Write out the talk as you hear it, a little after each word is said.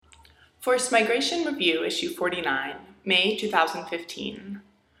Forced Migration Review, Issue 49, May 2015.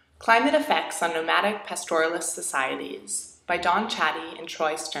 Climate Effects on Nomadic Pastoralist Societies by Don Chatty and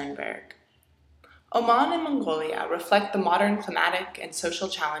Troy Sternberg. Oman and Mongolia reflect the modern climatic and social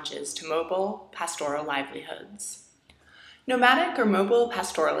challenges to mobile, pastoral livelihoods. Nomadic or mobile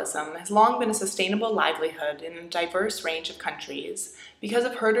pastoralism has long been a sustainable livelihood in a diverse range of countries because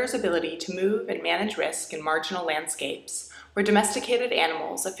of herders' ability to move and manage risk in marginal landscapes where domesticated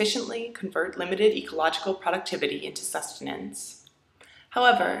animals efficiently convert limited ecological productivity into sustenance.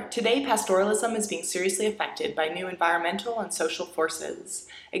 However, today pastoralism is being seriously affected by new environmental and social forces,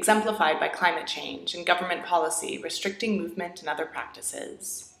 exemplified by climate change and government policy restricting movement and other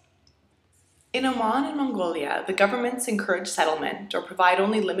practices. In Oman and Mongolia, the governments encourage settlement or provide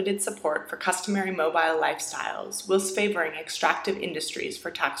only limited support for customary mobile lifestyles, whilst favoring extractive industries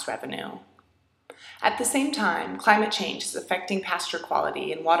for tax revenue. At the same time, climate change is affecting pasture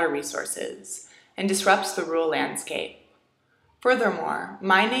quality and water resources and disrupts the rural landscape. Furthermore,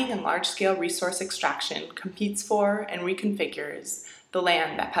 mining and large-scale resource extraction competes for and reconfigures the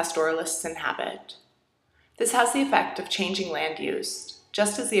land that pastoralists inhabit. This has the effect of changing land use,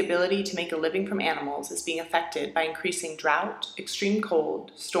 just as the ability to make a living from animals is being affected by increasing drought, extreme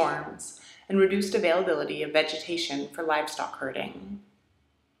cold, storms, and reduced availability of vegetation for livestock herding.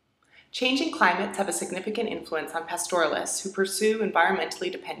 Changing climates have a significant influence on pastoralists who pursue environmentally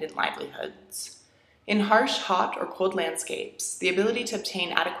dependent livelihoods. In harsh, hot, or cold landscapes, the ability to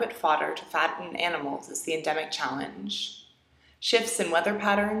obtain adequate fodder to fatten animals is the endemic challenge. Shifts in weather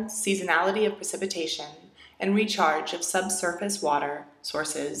patterns, seasonality of precipitation, and recharge of subsurface water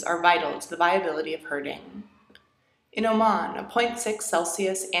sources are vital to the viability of herding. In Oman, a 0.6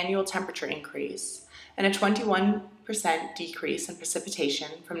 Celsius annual temperature increase and a 21% decrease in precipitation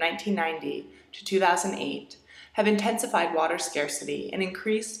from 1990 to 2008 have intensified water scarcity and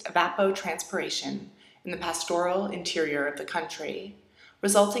increased evapotranspiration in the pastoral interior of the country,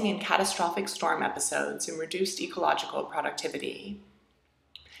 resulting in catastrophic storm episodes and reduced ecological productivity.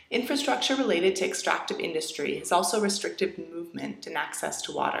 Infrastructure related to extractive industry has also restricted movement and access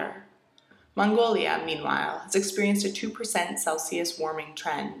to water. Mongolia, meanwhile, has experienced a 2% Celsius warming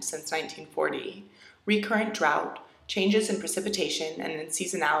trend since 1940, recurrent drought, changes in precipitation and in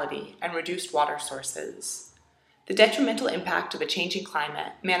seasonality, and reduced water sources. The detrimental impact of a changing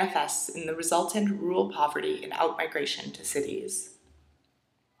climate manifests in the resultant rural poverty and outmigration to cities.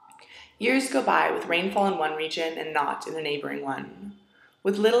 Years go by with rainfall in one region and not in a neighboring one.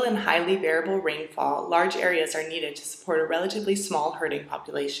 With little and highly variable rainfall, large areas are needed to support a relatively small herding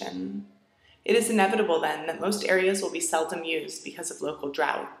population. It is inevitable, then, that most areas will be seldom used because of local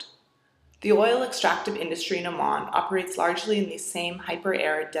drought. The oil extractive industry in Oman operates largely in these same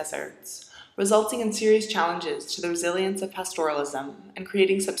hyper-arid deserts, resulting in serious challenges to the resilience of pastoralism and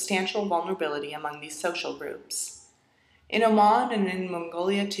creating substantial vulnerability among these social groups. In Oman and in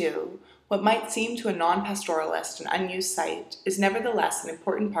Mongolia too, what might seem to a non-pastoralist an unused site is nevertheless an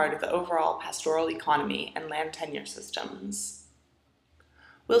important part of the overall pastoral economy and land tenure systems.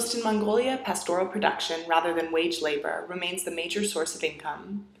 Whilst in Mongolia pastoral production rather than wage labor remains the major source of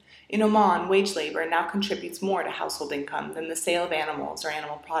income, in Oman wage labor now contributes more to household income than the sale of animals or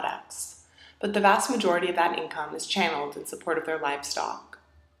animal products, but the vast majority of that income is channeled in support of their livestock.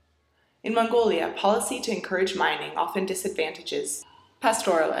 In Mongolia, policy to encourage mining often disadvantages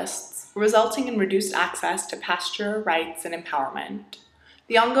pastoralists, resulting in reduced access to pasture, rights, and empowerment.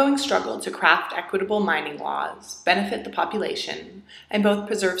 The ongoing struggle to craft equitable mining laws, benefit the population, and both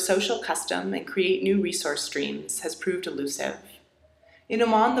preserve social custom and create new resource streams has proved elusive. In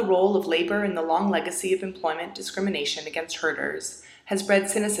Oman, the role of labor in the long legacy of employment discrimination against herders has bred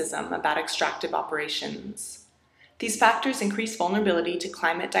cynicism about extractive operations. These factors increase vulnerability to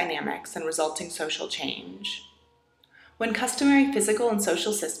climate dynamics and resulting social change. When customary physical and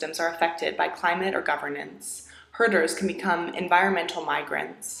social systems are affected by climate or governance, herders can become environmental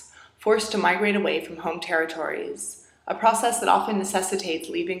migrants, forced to migrate away from home territories, a process that often necessitates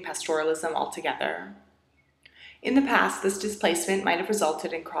leaving pastoralism altogether. In the past, this displacement might have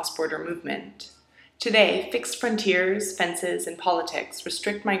resulted in cross-border movement. Today, fixed frontiers, fences, and politics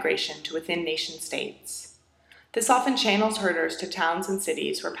restrict migration to within nation-states. This often channels herders to towns and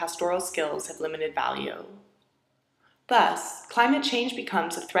cities where pastoral skills have limited value. Thus, climate change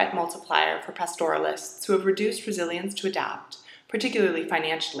becomes a threat multiplier for pastoralists who have reduced resilience to adapt, particularly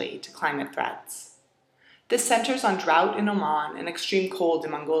financially, to climate threats. This centers on drought in Oman and extreme cold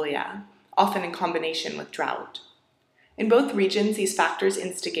in Mongolia, often in combination with drought. In both regions, these factors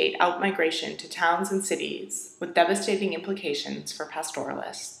instigate outmigration to towns and cities, with devastating implications for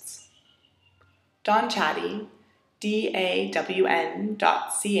pastoralists. Don Chatty,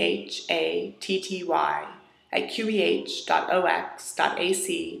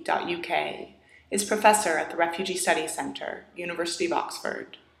 dawn.chatty@qeh.ox.ac.uk, is professor at the Refugee Studies Centre, University of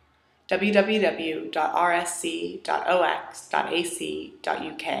Oxford.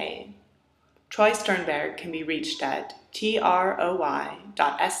 www.rsc.ox.ac.uk. Troy Sternberg can be reached at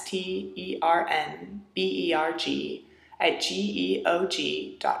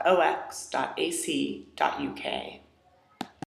troy.sternberg@geog.ox.ac.uk.